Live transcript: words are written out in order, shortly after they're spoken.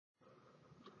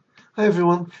Hi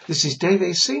everyone, this is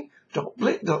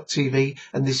daveac.blit.tv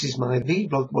and this is my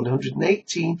vblog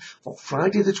 118 for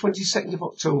Friday the 22nd of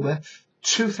October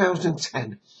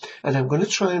 2010, and I'm going to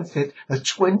try and fit a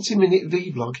 20-minute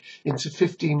vlog into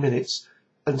 15 minutes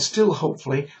and still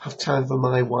hopefully have time for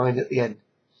my wine at the end.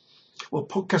 Well,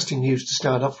 podcasting news to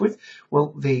start off with.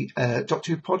 Well, the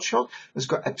Doctor Who Podshock has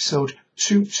got episode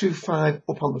 225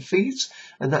 up on the feeds,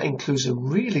 and that includes a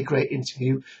really great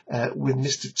interview with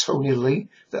Mr. Tony Lee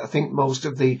that I think most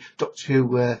of the Doctor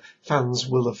Who fans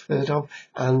will have heard of,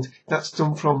 and that's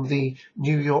done from the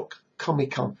New York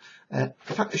Comic Con. In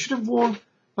fact, I should have worn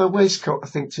my waistcoat, I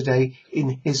think, today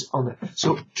in his honour,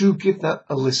 so do give that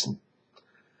a listen.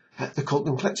 At the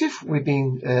Colton Collective, we've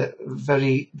been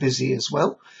very busy as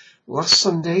well. Last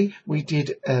Sunday we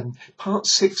did part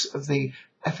 6 of the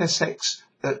FSX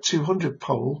 200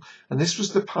 poll, and this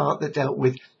was the part that dealt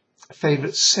with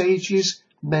favourite sages,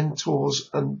 mentors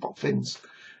and boffins,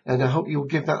 and I hope you'll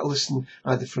give that a listen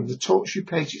either from the TalkShoe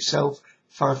page itself,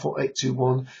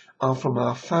 54821, or from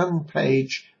our fan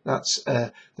page, that's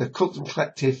the Colton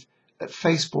Collective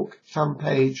Facebook fan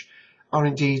page, or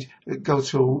indeed go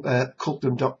to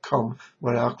cultdom.com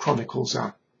where our chronicles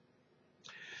are.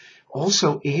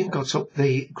 Also, Ian got up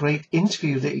the great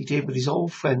interview that he did with his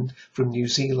old friend from New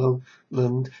Zealand,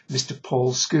 Mr.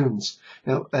 Paul Scoons.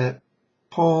 Now,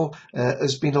 Paul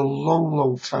has been a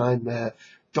long time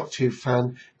Doctor Who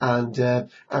fan, and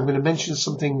I'm going to mention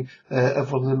something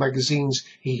of one of the magazines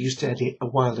he used to edit a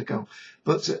while ago.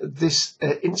 But this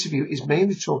interview is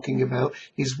mainly talking about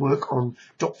his work on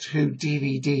Doctor Who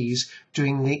DVDs,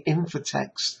 doing the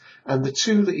infotext, and the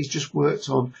two that he's just worked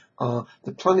on are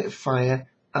The Planet of Fire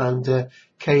and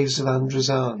Caves of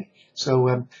Androzani.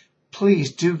 So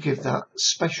please do give that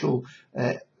special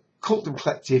Colton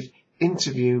Collective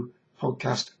interview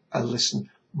podcast a listen.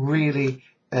 Really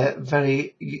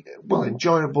very well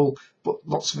enjoyable, but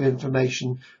lots of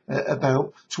information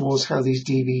about towards how these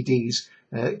DVDs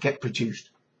get produced.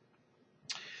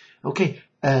 Okay,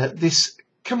 this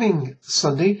coming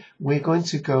Sunday we're going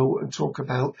to go and talk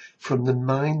about From the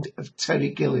Mind of Terry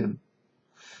Gilliam.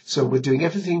 So we're doing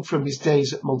everything from his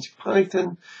days at Monty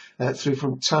Python, through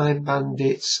from Time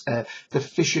Bandits, The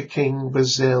Fisher King,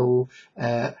 Brazil,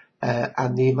 and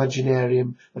the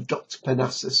Imaginarium of Dr.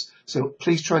 Parnassus. So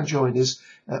please try and join us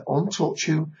on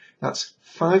TalkShoe. That's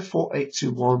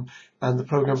 54821, and the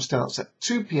programme starts at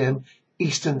 2 p.m.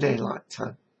 Eastern Daylight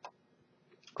Time.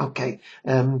 Okay,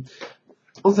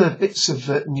 other bits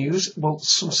of news. Well,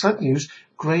 some sad news.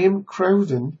 Graham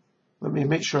Crowden, let me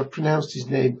make sure I pronounced his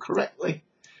name correctly.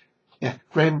 Yeah,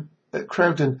 Graham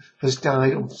Crowden has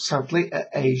died, sadly, at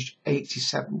age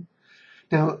 87.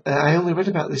 Now, I only read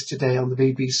about this today on the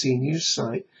BBC News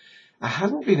site. I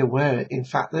hadn't been aware, in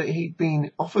fact, that he'd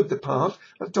been offered the part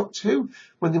of Doctor Who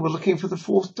when they were looking for the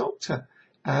fourth Doctor,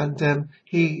 and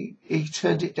he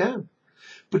turned it down.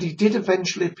 But he did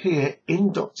eventually appear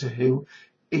in Doctor Who.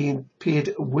 He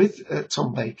appeared with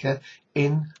Tom Baker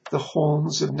in The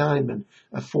Horns of Nimon,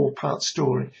 a 4-part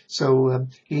story. So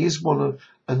he is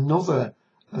another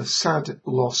sad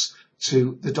loss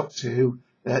to the Doctor Who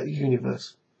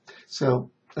universe. So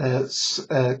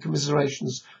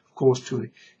commiserations, of course, to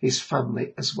his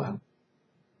family as well.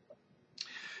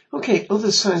 Okay,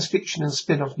 other science fiction and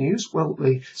spin-off news. Well,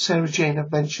 the Sarah Jane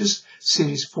Adventures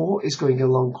Series 4 is going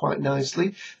along quite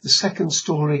nicely. The second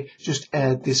story just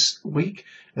aired this week.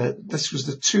 This was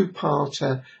the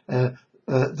 2-parter,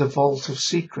 The Vault of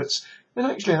Secrets. And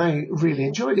actually, I really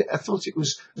enjoyed it. I thought it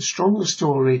was a stronger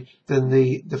story than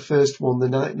the first one, the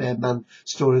Nightmare Man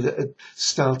story that had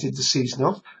started the season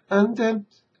off. And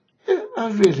yeah,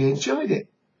 I really enjoyed it.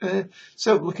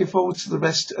 So looking forward to the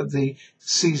rest of the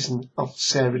season of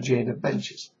Sarah Jane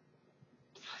Adventures.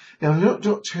 Now, not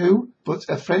Doctor Who, but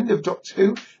a friend of Doctor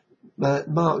Who,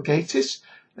 Mark Gatiss,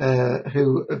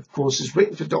 who of course has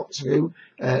written for Doctor Who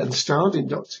and starred in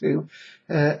Doctor Who,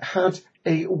 had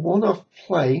a one-off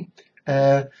play.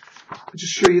 I'll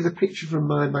just show you the picture from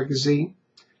my magazine,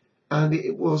 and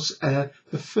it was The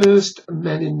First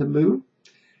Men in the Moon,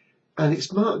 and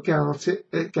it's Mark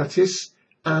Gatiss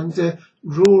and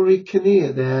Rory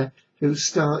Kinnear there who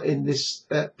star in this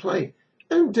play,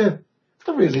 and I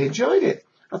really enjoyed it.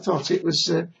 I thought it was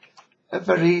a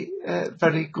very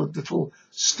good little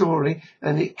story,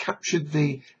 and it captured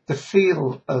the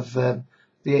feel of the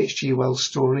H.G. Wells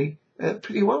story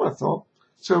pretty well, I thought.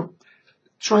 So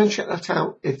try and check that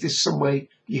out if there's some way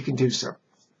you can do so.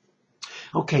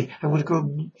 Okay, I'm going to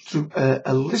go through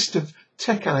a list of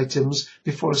tech items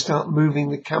before I start moving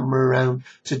the camera around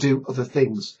to do other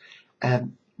things.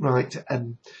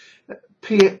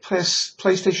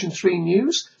 PlayStation 3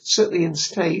 news, certainly in the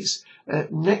States,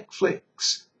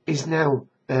 Netflix is now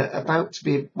about to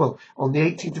be, well, on the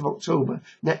 18th of October,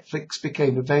 Netflix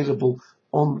became available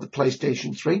on the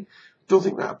PlayStation 3. Don't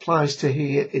think that applies to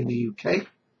here in the UK.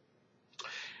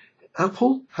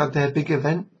 Apple had their big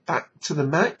event, Back to the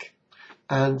Mac,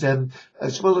 and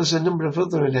as well as a number of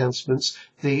other announcements,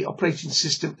 the operating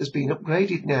system has been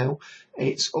upgraded now.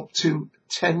 It's up to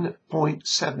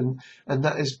 10.7, and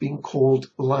that has been called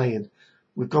Lion.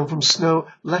 We've gone from Snow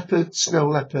Leopard,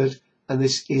 and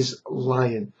this is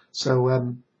Lion.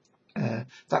 So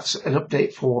that's an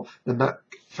update for the Mac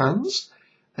fans.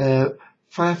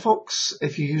 Firefox,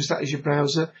 if you use that as your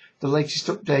browser, the latest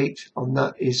update on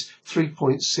that is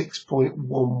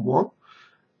 3.6.11,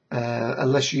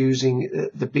 unless you're using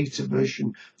the beta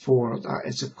version for that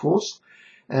is, of course.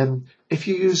 If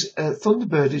you use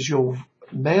Thunderbird as your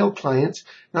mail client,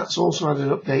 that's also had an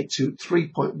update to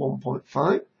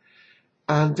 3.1.5.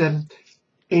 And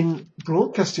in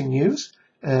broadcasting news,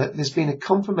 there's been a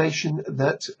confirmation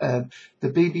that the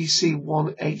BBC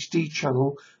One HD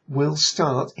channel will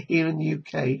start here in the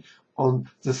UK on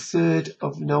the 3rd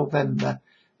of November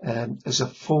as a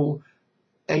full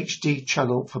HD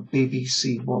channel for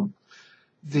BBC One.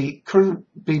 The current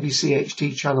BBC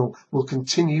HD channel will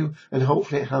continue and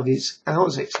hopefully have its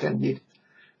hours extended.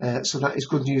 So that is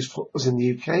good news for us in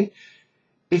the UK.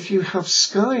 If you have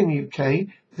Sky in the UK,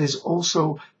 there's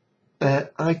also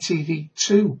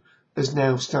ITV2 has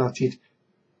now started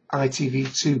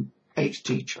ITV2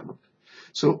 HD channel.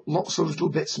 So lots of little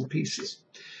bits and pieces.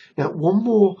 Now, one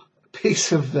more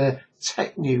piece of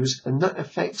tech news, and that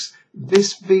affects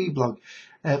this vblog.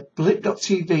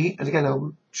 Blip.tv, and again,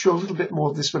 I'll show a little bit more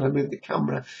of this when I move the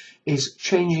camera, is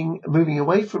moving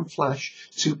away from Flash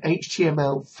to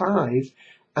HTML5,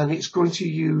 and it's going to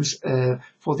use,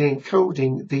 for the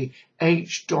encoding, the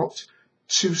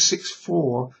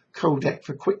H.264 codec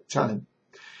for QuickTime,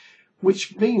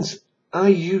 which means I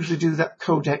usually do that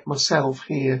codec myself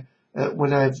here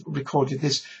when I've recorded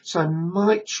this. So I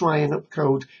might try and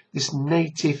upcode this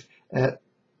native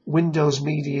Windows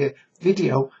Media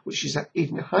video, which is at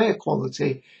even higher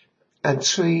quality, and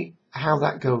see how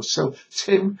that goes. So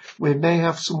Tim, we may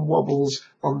have some wobbles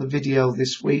on the video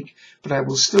this week, but I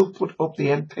will still put up the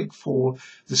MPEG-4,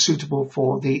 the suitable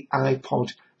for the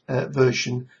iPod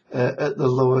version at the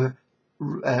lower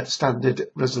standard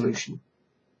resolution.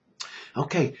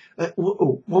 Okay,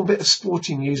 one bit of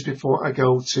sporting news before I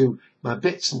go to my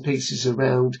bits and pieces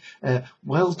around.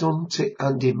 Well done to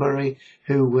Andy Murray,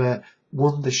 who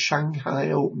won the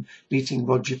Shanghai Open, beating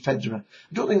Roger Federer.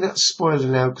 I don't think that's spoiler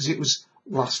now because it was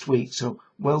last week, so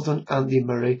well done Andy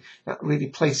Murray. That really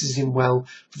places him well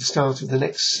for the start of the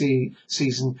next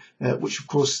season, which of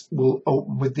course will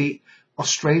open with the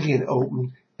Australian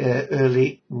Open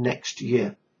early next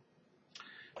year.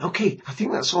 Okay, I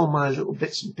think that's all my little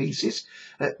bits and pieces.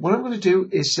 What I'm going to do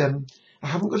is, I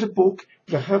haven't got a book,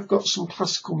 but I have got some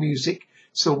classical music,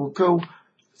 so we'll go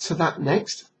to that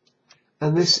next.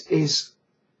 And this is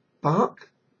Bach,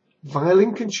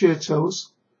 Violin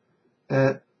Concertos,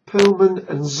 Perlman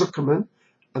and Zuckerman.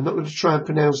 I'm not going to try and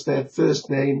pronounce their first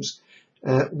names,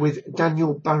 with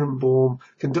Daniel Barenboim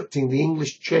conducting the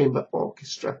English Chamber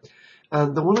Orchestra.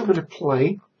 And the one I'm going to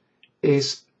play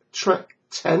is track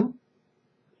 10,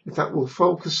 if that will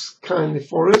focus kindly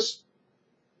for us.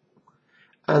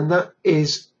 And that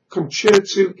is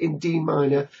Concerto in D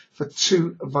minor for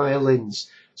 2 violins.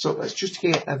 So let's just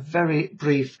hear a very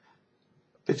brief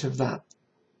bit of that.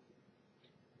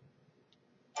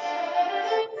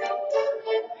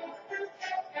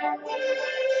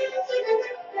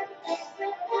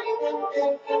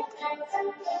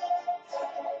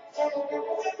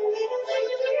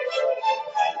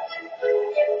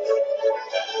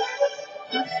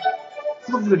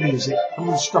 Lovely music. I'm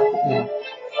going to stop it now.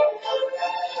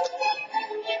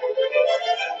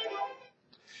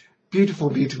 Beautiful,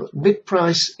 beautiful.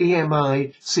 Mid-price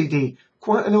EMI CD.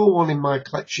 Quite an old one in my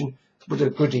collection, but a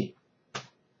goodie.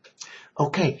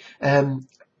 Okay, I'm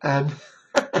going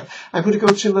to go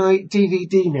to my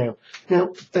DVD now.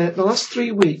 Now, the last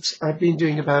 3 weeks I've been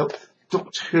doing about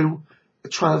Doctor Who, The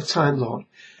Trial of Time Lord.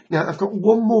 Now, I've got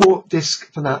one more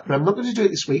disc for that, but I'm not going to do it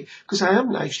this week because I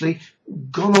haven't actually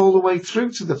gone all the way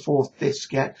through to the 4th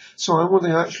disc yet. So I want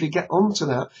to actually get onto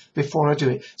that before I do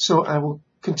it. So I will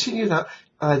continue that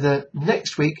either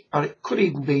next week or it could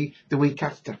even be the week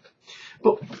after.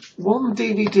 But one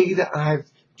DVD that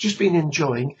I've just been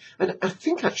enjoying, and I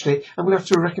think actually I'm going to have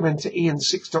to recommend to Ian, the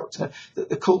Sixth Doctor, that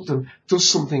the Cultum does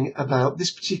something about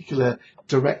this particular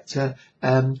director,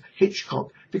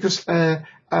 Hitchcock, because I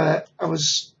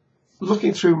was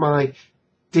looking through my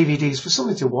DVDs for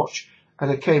something to watch and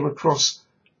I came across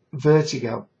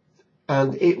Vertigo,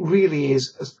 and it really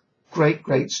is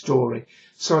great story.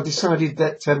 So I decided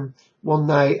that one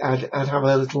night I'd have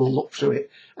a little look through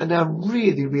it, and I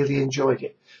really enjoyed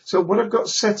it. So what I've got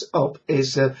set up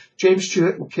is James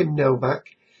Stewart and Kim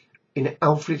Novak in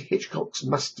Alfred Hitchcock's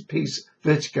masterpiece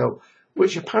Vertigo,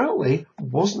 which apparently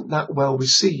wasn't that well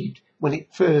received when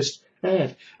it first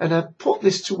aired. And I put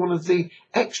this to one of the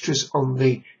extras on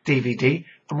the DVD.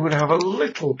 I'm going to have a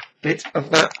little bit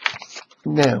of that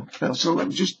now. So let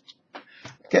me just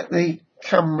get the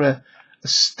camera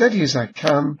as steady as I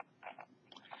can,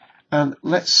 and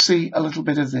let's see a little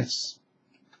bit of this.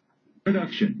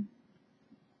 Production.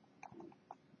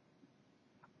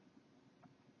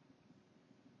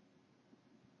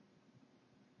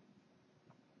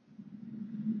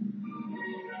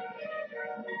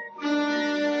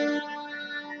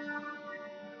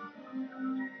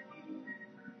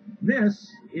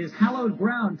 This is hallowed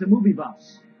ground to movie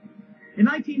buffs. In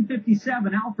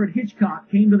 1957, Alfred Hitchcock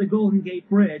came to the Golden Gate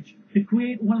Bridge to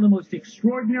create one of the most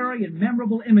extraordinary and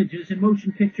memorable images in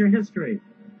motion picture history.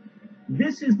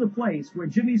 This is the place where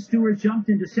Jimmy Stewart jumped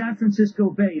into San Francisco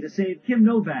Bay to save Kim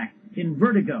Novak in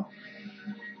Vertigo.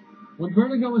 When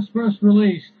Vertigo was first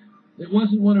released, it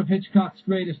wasn't one of Hitchcock's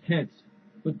greatest hits,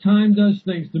 but time does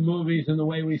things to movies and the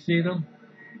way we see them.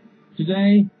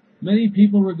 Today, many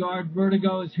people regard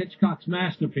Vertigo as Hitchcock's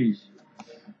masterpiece.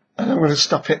 And I'm going to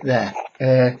stop it there.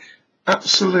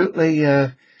 Absolutely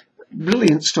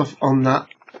brilliant stuff on that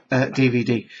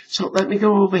DVD. So let me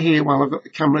go over here while I've got the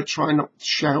camera, try not to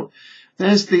shout.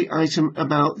 There's the item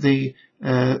about the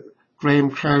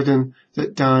Graham Crowden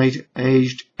that died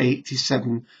aged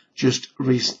 87 just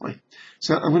recently.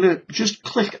 So I'm going to just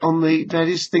click on the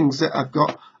various things that I've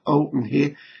got open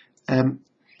here.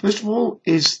 First of all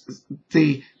is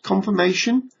the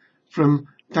confirmation from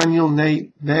Daniel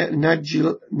Nadler,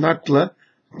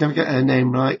 never get her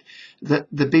name right, that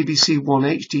the BBC One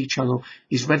HD channel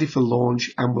is ready for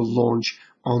launch and will launch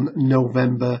on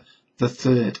November the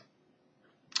 3rd.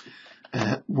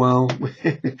 Well,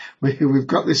 we've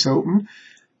got this open.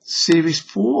 Series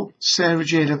 4, Sarah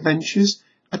Jane Adventures.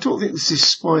 I don't think this is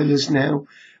spoilers now,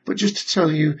 but just to tell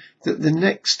you that the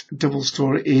next double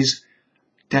story is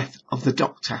Death of the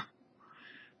Doctor.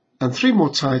 And 3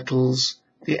 more titles: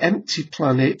 The Empty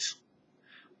Planet,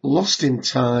 Lost in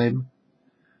Time,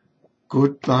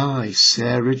 Goodbye,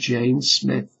 Sarah Jane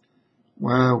Smith.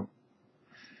 Wow.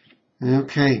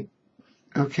 Okay.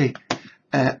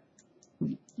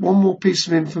 One more piece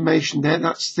of information there.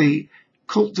 That's the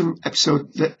Cultum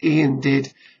episode that Ian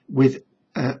did with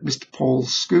Mr. Paul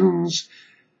Scoons,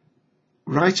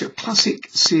 writer of classic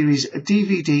series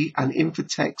DVD and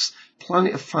Infotext,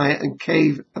 Planet of Fire and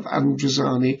Cave of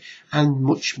Androzani, and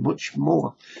much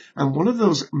more. And one of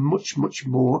those much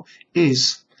more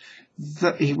is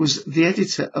that he was the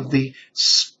editor of the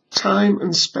Time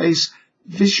and Space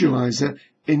Visualizer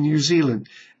in New Zealand.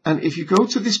 And if you go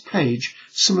to this page,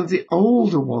 some of the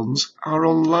older ones are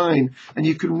online and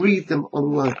you can read them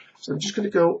online. So I'm just going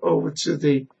to go over to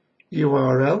the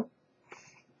URL.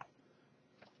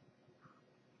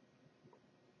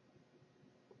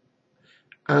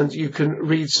 And you can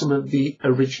read some of the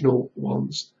original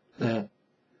ones there.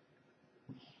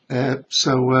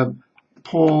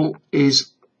 Paul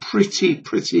is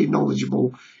pretty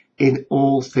knowledgeable in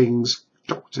all things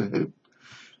Doctor Who.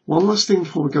 One last thing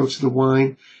before we go to the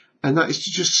wine, and that is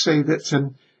to just say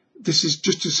that this is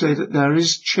just to say that there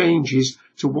is changes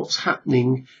to what's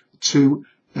happening to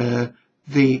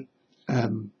the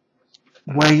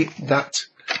way that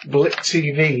Blip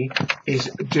TV is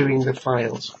doing the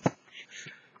files.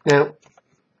 Now,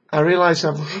 I realise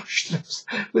I've rushed those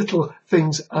little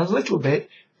things a little bit,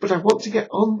 but I want to get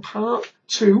on part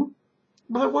 2,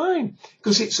 my wine,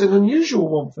 because it's an unusual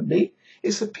one for me.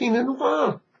 It's the Pinot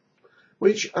Noir,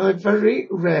 which I very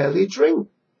rarely drink.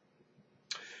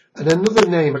 And another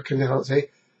name I can say,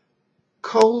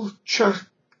 Colchagua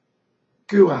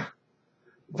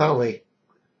Valley,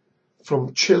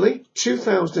 from Chile,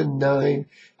 2009,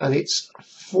 and it's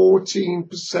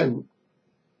 14%.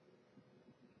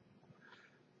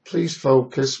 Please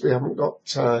focus, we haven't got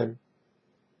time.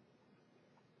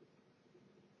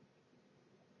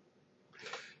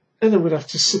 And I'm going to have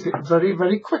to sip it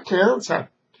very quickly, aren't I?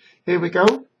 Here we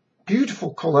go.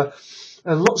 Beautiful colour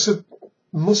and lots of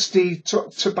musty,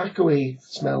 tobacco-y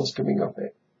smells coming off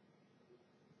it.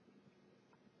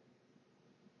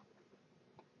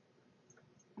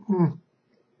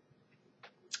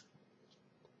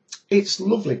 It's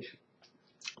lovely.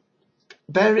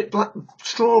 Berry, black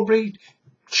strawberry,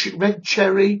 red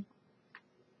cherry.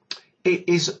 It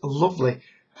is lovely.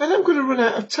 And I'm going to run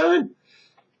out of time.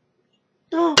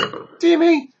 Oh, dear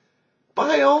me.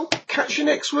 Bye all. Catch you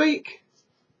next week.